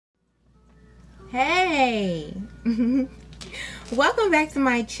Hey! Welcome back to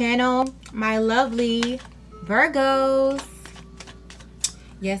my channel, my lovely Virgos.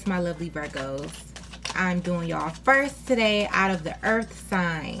 Yes, my lovely Virgos. I'm doing y'all first today out of the earth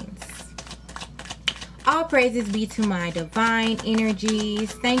signs. All praises be to my divine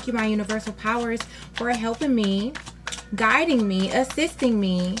energies. Thank you, my universal powers, for helping me, guiding me, assisting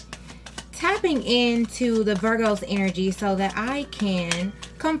me, tapping into the Virgo's energy so that I can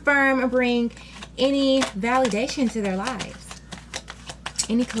confirm and bring any validation to their lives,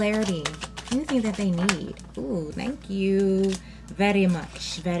 any clarity, anything that they need. Ooh, thank you very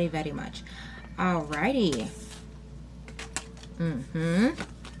much, very much. Alrighty.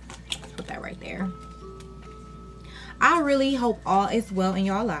 Put that right there. I really hope all is well in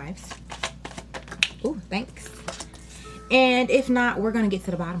y'all lives. Ooh, thanks. And if not, we're gonna get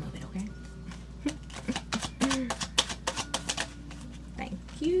to the bottom of it, okay? Thank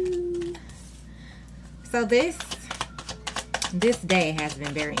you. So this day has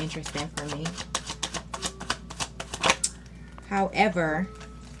been very interesting for me. However,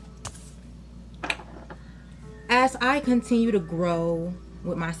 as I continue to grow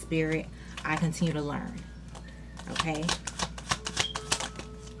with my spirit, I continue to learn. Okay?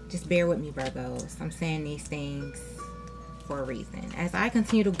 Just bear with me, Virgos. I'm saying these things for a reason. As I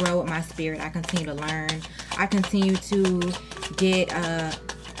continue to grow with my spirit, I continue to learn. I continue to get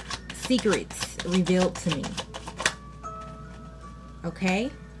secrets revealed to me.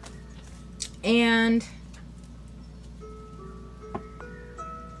 Okay? And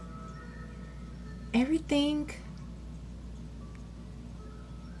everything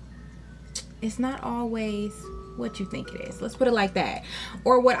is not always what you think it is. Let's put it like that.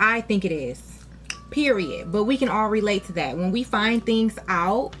 Or what I think it is. Period. But we can all relate to that. When we find things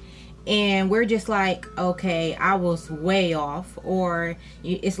out and we're just like, okay, I was way off. Or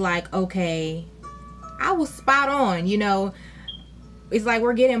it's like, okay, I was spot on. You know, it's like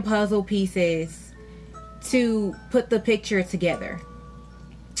we're getting puzzle pieces to put the picture together.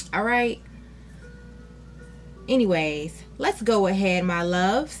 All right. Anyways, let's go ahead, my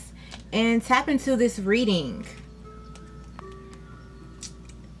loves, and tap into this reading.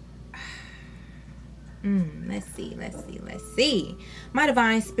 Let's see. My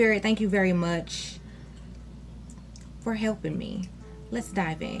divine spirit, thank you very much for helping me. Let's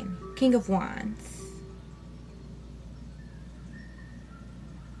dive in. King of Wands.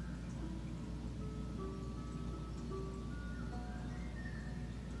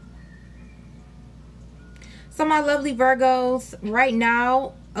 So my lovely Virgos, right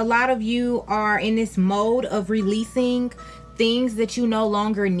now, a lot of you are in this mode of releasing things that you no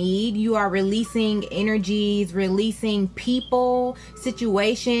longer need. You are releasing energies, releasing people,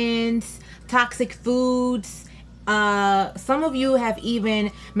 situations, toxic foods. Some of you have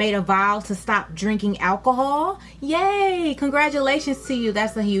even made a vow to stop drinking alcohol. Yay! Congratulations to you.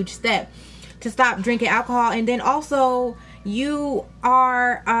 That's a huge step to stop drinking alcohol. And then also, you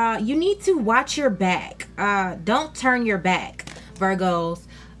need to watch your back. Don't turn your back, Virgos.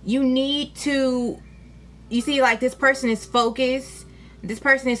 You need to, you see, like, this person is focused,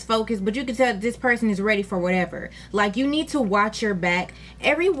 but you can tell this person is ready for whatever. Like, you need to watch your back.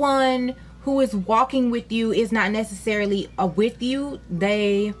 Everyone who is walking with you is not necessarily with you.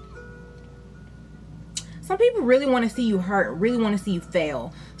 Some people really want to see you hurt, really want to see you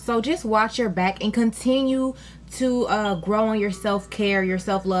fail. So just watch your back and continue to grow on your self-care, your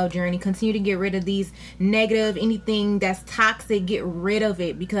self-love journey. Continue to get rid of these negative, anything that's toxic, get rid of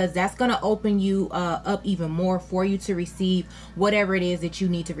it, because that's going to open you up even more for you to receive whatever it is that you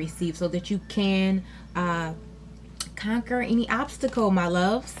need to receive, so that you can conquer any obstacle, my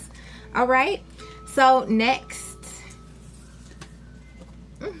loves. All right, so next.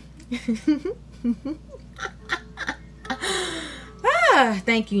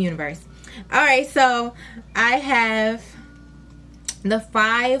 Thank you, universe. All right, so I have the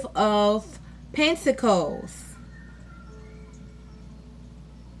 5 of Pentacles.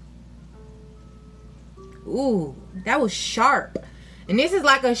 Ooh, that was sharp. And this is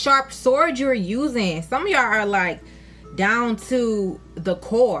like a sharp sword you're using. Some of y'all are like down to the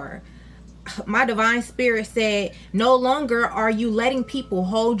core. My divine spirit said, no longer are you letting people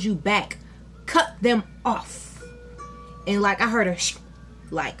hold you back. Cut them off. And like I heard a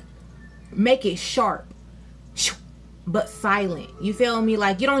like, make it sharp but silent. You feel me?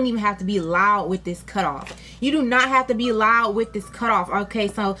 Like, you don't even have to be loud with this cutoff. You do not have to be loud with this cutoff. Okay,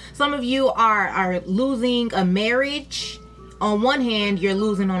 so some of you are losing a marriage. On one hand, you're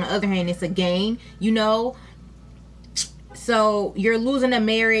losing, on the other hand, it's a gain, you know. So you're losing a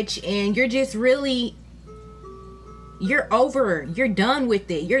marriage and you're just really you're done with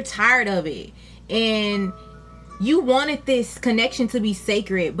it, you're tired of it, and you wanted this connection to be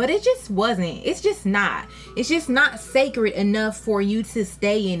sacred, but it just wasn't. It's just not sacred enough for you to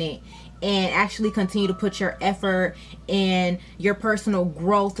stay in it and actually continue to put your effort and your personal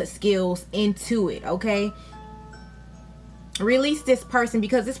growth skills into it. Okay, release this person,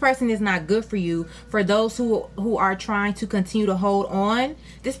 because this person is not good for you. For those who are trying to continue to hold on,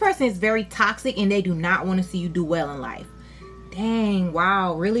 this person is very toxic and they do not want to see you do well in life. Dang,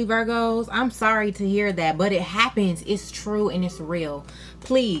 wow, really, Virgos? I'm sorry to hear that, but it happens. It's true and it's real.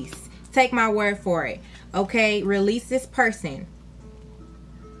 Please take my word for it. Okay, release this person.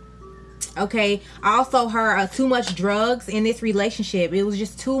 Okay, I also heard too much drugs in this relationship. It was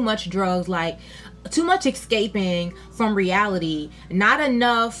just too much drugs, like too much escaping from reality, not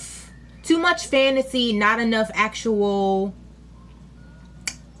enough, too much fantasy, not enough actual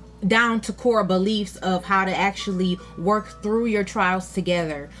down to core beliefs of how to actually work through your trials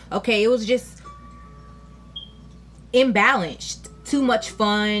together. Okay, it was just imbalanced. Too much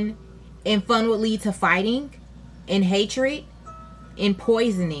fun, and fun would lead to fighting and hatred and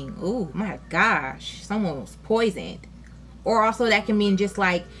poisoning. Oh my gosh, someone was poisoned. Or also that can mean just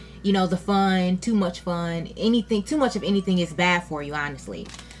like, you know, the fun, too much fun, anything, too much of anything is bad for you, honestly.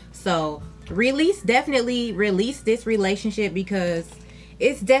 So definitely release this relationship, because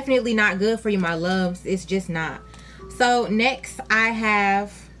it's definitely not good for you, my loves. It's just not. So next I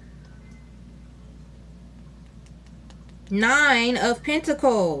have 9 of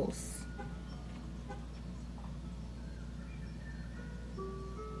Pentacles.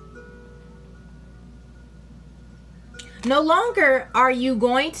 No longer are you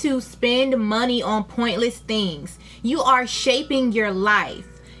going to spend money on pointless things. You are shaping your life.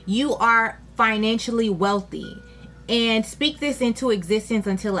 You are financially wealthy. And speak this into existence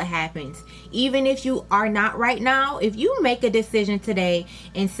until it happens. Even if you are not right now, if you make a decision today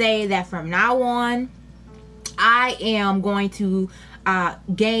and say that from now on, I am going to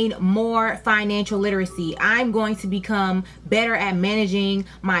gain more financial literacy. I'm going to become better at managing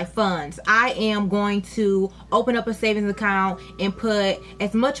my funds. I am going to open up a savings account and put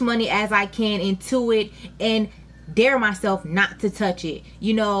as much money as I can into it and dare myself not to touch it.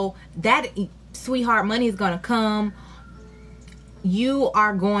 You know, that, sweetheart, money is going to come. You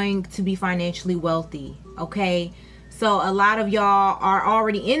are going to be financially wealthy. Okay, so a lot of y'all are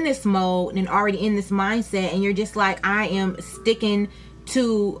already in this mode and already in this mindset, and you're just like, I'm sticking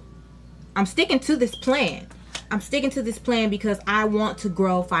to this plan. I'm sticking to this plan because I want to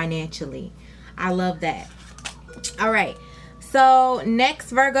grow financially. I love that. All right, so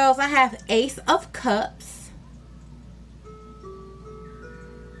next, Virgos, I have Ace of Cups.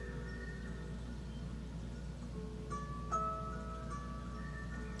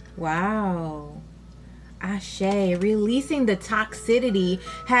 Wow. Ashe. Releasing the toxicity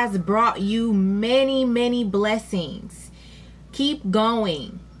has brought you many, many blessings. Keep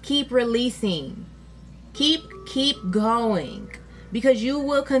going. Keep releasing. Keep going. Because you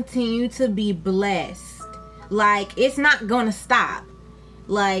will continue to be blessed. Like, it's not gonna stop.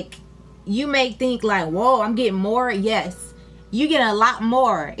 Like, you may think like, whoa, I'm getting more. Yes, you get a lot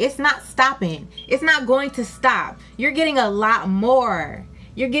more. It's not stopping. It's not going to stop. You're getting a lot more.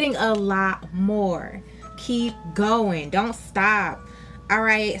 You're getting a lot more. Keep going. Don't stop. All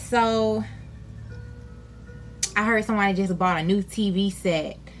right. So I heard somebody just bought a new TV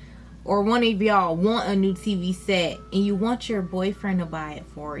set, or one of y'all want a new TV set and you want your boyfriend to buy it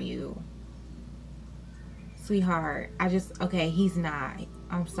for you. Sweetheart, okay, he's not.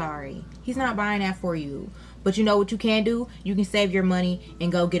 I'm sorry. He's not buying that for you. But you know what you can do? You can save your money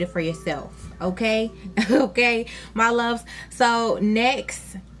and go get it for yourself. Okay? Okay, my loves. So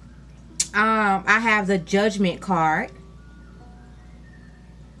next, I have the Judgment card.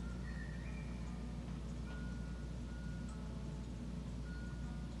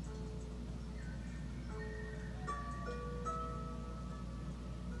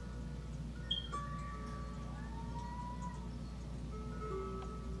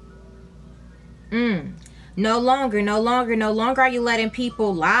 No longer are you letting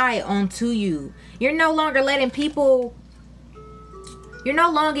people lie onto you. You're no longer letting people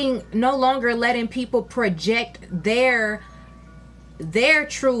project their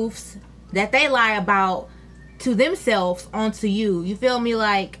truths that they lie about to themselves onto you. You feel me?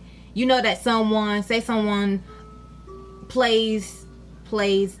 Like, you know that someone plays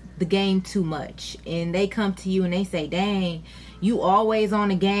the game too much, and they come to you and they say, dang, you always on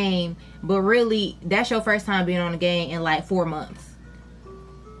the game, but really that's your first time being on the game in like 4 months.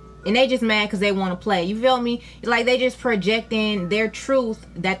 And they just mad because they want to play. You feel me? Like, they just projecting their truth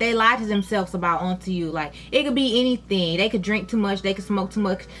that they lie to themselves about onto you. Like, it could be anything. They could drink too much. They could smoke too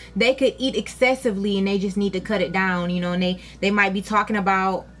much. They could eat excessively, and they just need to cut it down, you know. And they might be talking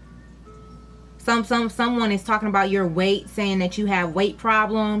about someone is talking about your weight, saying that you have weight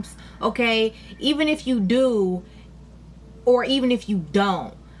problems. Okay, even if you do, or even if you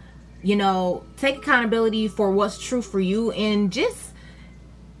don't, you know, take accountability for what's true for you. And just,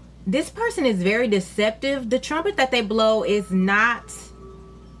 this person is very deceptive. The trumpet that they blow is not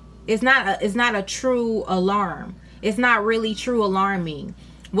a true alarm. It's not really true alarming.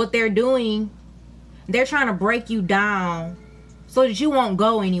 What they're doing, they're trying to break you down so that you won't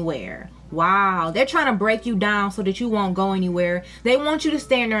go anywhere. Wow, they're trying to break you down so that you won't go anywhere. They want you to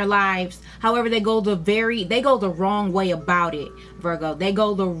stay in their lives. However, they go the wrong way about it, Virgo. They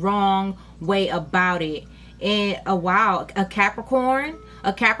go the wrong way about it. And wow, a Capricorn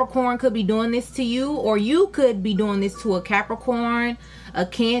could be doing this to you, or you could be doing this to a Capricorn, a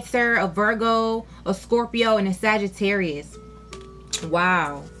Cancer, a Virgo, a Scorpio, and a Sagittarius.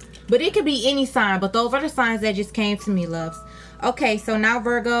 Wow. But it could be any sign, but those are the signs that just came to me, loves. Okay, so now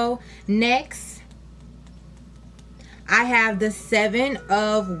Virgo, next I have the 7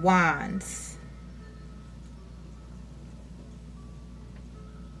 of Wands.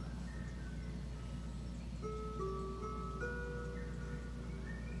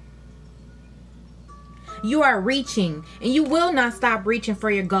 You are reaching, and you will not stop reaching for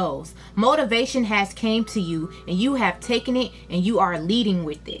your goals. Motivation has came to you, and you have taken it, and you are leading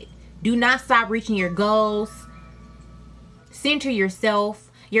with it. Do not stop reaching your goals. Center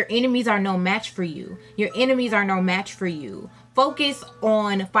yourself. Your enemies are no match for you. Your enemies are no match for you. Focus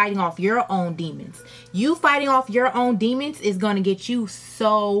on fighting off your own demons. You fighting off your own demons is going to get you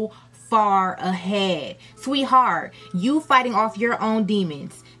so far ahead. Sweetheart, you fighting off your own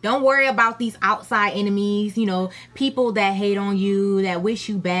demons. Don't worry about these outside enemies, you know, people that hate on you, that wish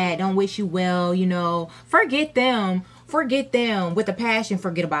you bad, don't wish you well, you know. Forget them. Forget them with a passion.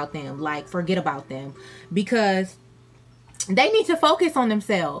 Forget about them. Like, forget about them. Because they need to focus on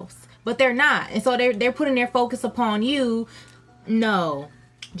themselves, but they're not. And so they're putting their focus upon you. No.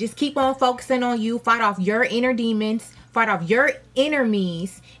 Just keep on focusing on you. Fight off your inner demons. Fight off your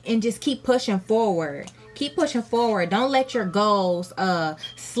enemies. And just keep pushing forward. Keep pushing forward. Don't let your goals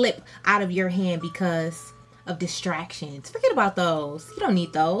slip out of your hand because of distractions. Forget about those. You don't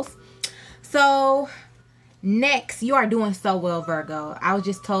need those. So next, you are doing so well, Virgo. I was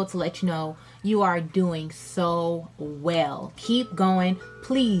just told to let you know you are doing so well. Keep going.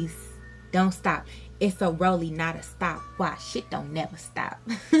 Please don't stop. It's a rollie, not a stop. Why? Shit don't never stop.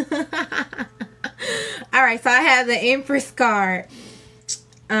 All right, so I have the Empress card.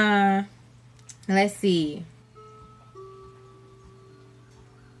 Let's see.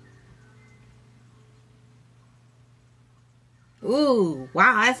 Ooh,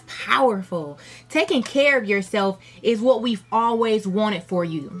 wow, that's powerful. Taking care of yourself is what we've always wanted for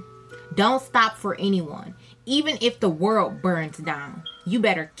you. Don't stop for anyone. Even if the world burns down, you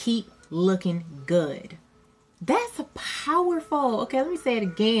better keep looking good. That's powerful. Okay, let me say it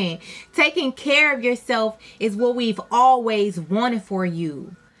again. Taking care of yourself is what we've always wanted for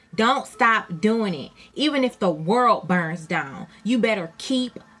you. Don't stop doing it. Even if the world burns down, you better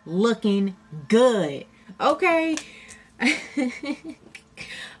keep looking good. Okay? I'm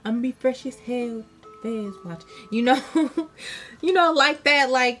gonna be fresh as hell. Watch. You know, like that.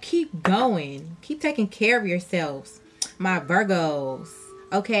 Like, keep going. Keep taking care of yourselves, my Virgos.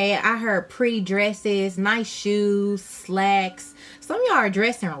 Okay, I heard pretty dresses, nice shoes, slacks. Some of y'all are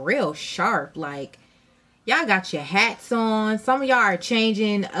dressing real sharp. Like, y'all got your hats on. Some of y'all are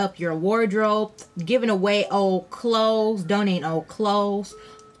changing up your wardrobe, giving away old clothes, donating old clothes,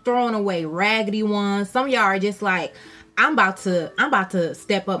 throwing away raggedy ones. Some of y'all are just like, I'm about to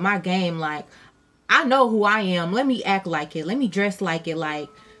step up my game. Like, I know who I am. Let me act like it. Let me dress like it. Like,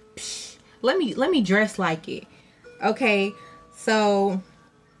 psh, let me dress like it. Okay, so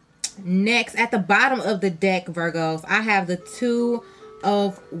next, at the bottom of the deck, Virgos, I have the 2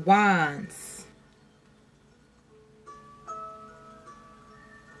 of Wands.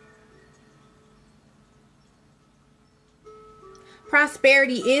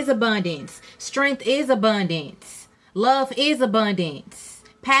 Prosperity is abundance. Strength is abundance. Love is abundance.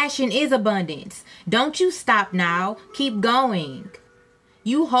 Passion is abundance. Don't you stop now. Keep going.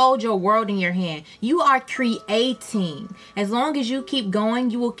 You hold your world in your hand. You are creating. As long as you keep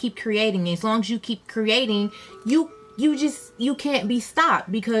going, you will keep creating. As long as you keep creating, you can't be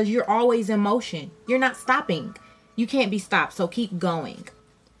stopped because you're always in motion. You're not stopping. You can't be stopped. So keep going.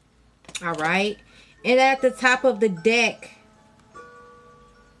 All right. And at the top of the deck,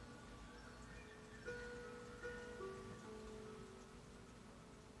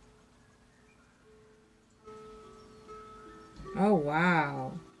 Oh,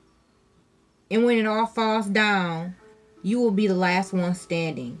 wow. And when it all falls down, you will be the last one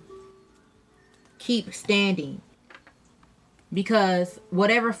standing. Keep standing. Because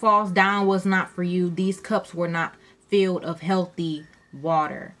whatever falls down was not for you. These cups were not filled of healthy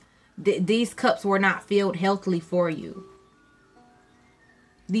water. These cups were not filled healthily for you.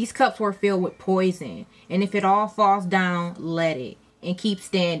 These cups were filled with poison. And if it all falls down, let it. And keep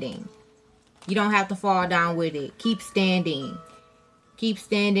standing. You don't have to fall down with it. Keep standing. Keep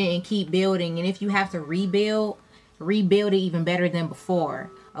standing and keep building. And if you have to rebuild it even better than before.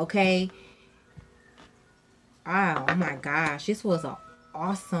 Okay? Wow, oh my gosh. This was an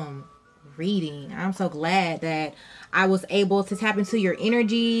awesome reading. I'm so glad that I was able to tap into your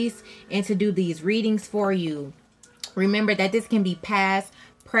energies and to do these readings for you. Remember that this can be past,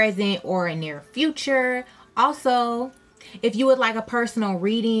 present, or a near future. Also, if you would like a personal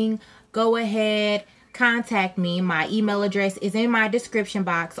reading, go ahead, contact me. My email address is in my description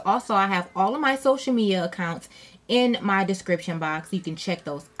box. Also, I have all of my social media accounts in my description box. You can check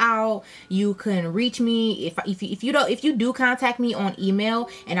those out. You can reach me if you do contact me on email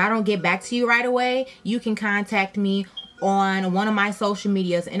and I don't get back to you right away, you can contact me on one of my social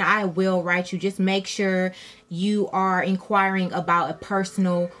medias and I will write you. Just make sure you are inquiring about a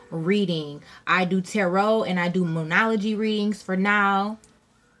personal reading. I do tarot and I do moonology readings for now.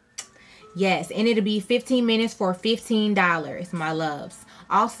 Yes, and it'll be 15 minutes for $15, my loves.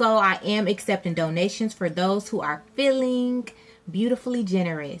 Also, I am accepting donations for those who are feeling beautifully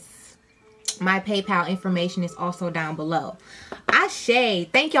generous. My PayPal information is also down below. Ashe,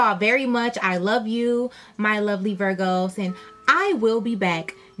 thank y'all very much. I love you, my lovely Virgos, and I will be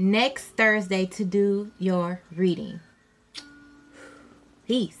back next Thursday to do your reading.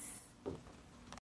 Peace.